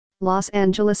Los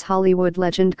Angeles Hollywood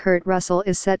legend Kurt Russell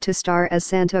is set to star as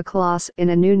Santa Claus in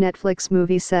a new Netflix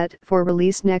movie set for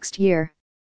release next year.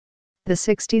 The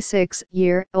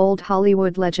 66-year-old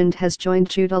Hollywood legend has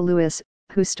joined Judah Lewis,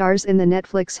 who stars in the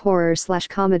Netflix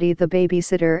horror/comedy The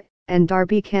Babysitter, and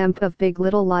Darby Camp of Big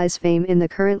Little Lies fame in the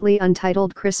currently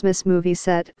untitled Christmas movie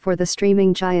set for the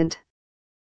streaming giant.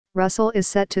 Russell is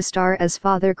set to star as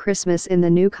Father Christmas in the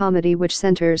new comedy, which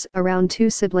centers around two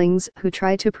siblings who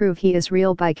try to prove he is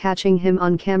real by catching him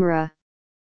on camera.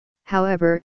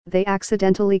 However, they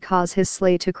accidentally cause his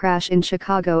sleigh to crash in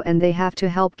Chicago and they have to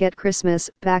help get Christmas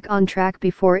back on track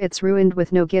before it's ruined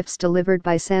with no gifts delivered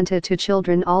by Santa to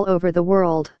children all over the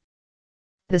world.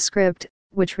 The script,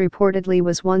 which reportedly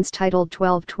was once titled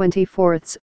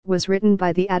 12/24, was written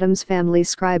by the Addams Family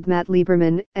scribe Matt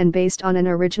Lieberman and based on an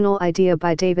original idea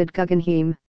by David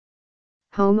Guggenheim.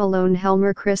 Home Alone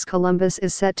helmer Chris Columbus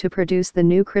is set to produce the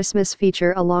new Christmas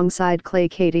feature alongside Clay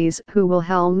Cadiz, who will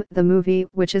helm the movie,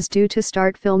 which is due to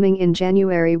start filming in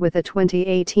January with a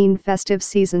 2018 festive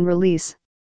season release.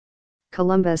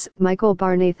 Columbus, Michael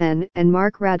Barnathan, and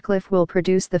Mark Radcliffe will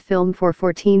produce the film for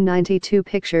 1492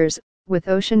 Pictures, with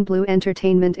Ocean Blue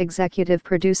Entertainment executive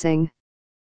producing.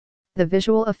 The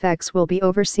visual effects will be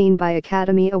overseen by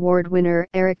Academy Award winner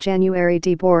Eric January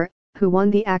DeBoer, who won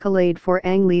the accolade for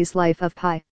Ang Lee's Life of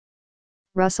Pi.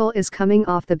 Russell is coming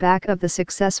off the back of the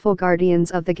successful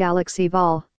Guardians of the Galaxy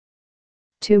Vol.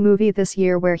 2 movie this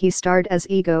year, where he starred as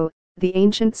Ego, the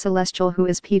ancient celestial who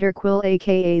is Peter Quill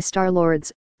aka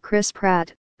Star-Lord's, Chris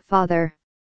Pratt, father.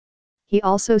 He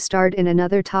also starred in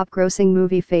another top-grossing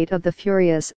movie, Fate of the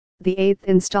Furious, the 8th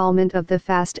installment of the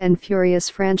Fast and Furious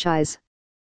franchise.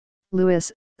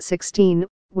 Lewis, 16,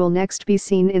 will next be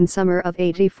seen in Summer of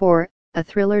 '84, a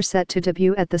thriller set to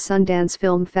debut at the Sundance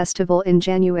Film Festival in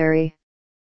January.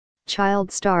 Child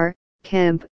star,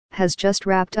 Camp, has just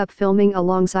wrapped up filming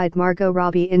alongside Margot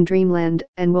Robbie in Dreamland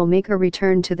and will make a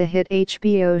return to the hit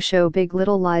HBO show Big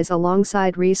Little Lies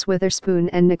alongside Reese Witherspoon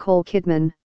and Nicole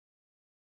Kidman.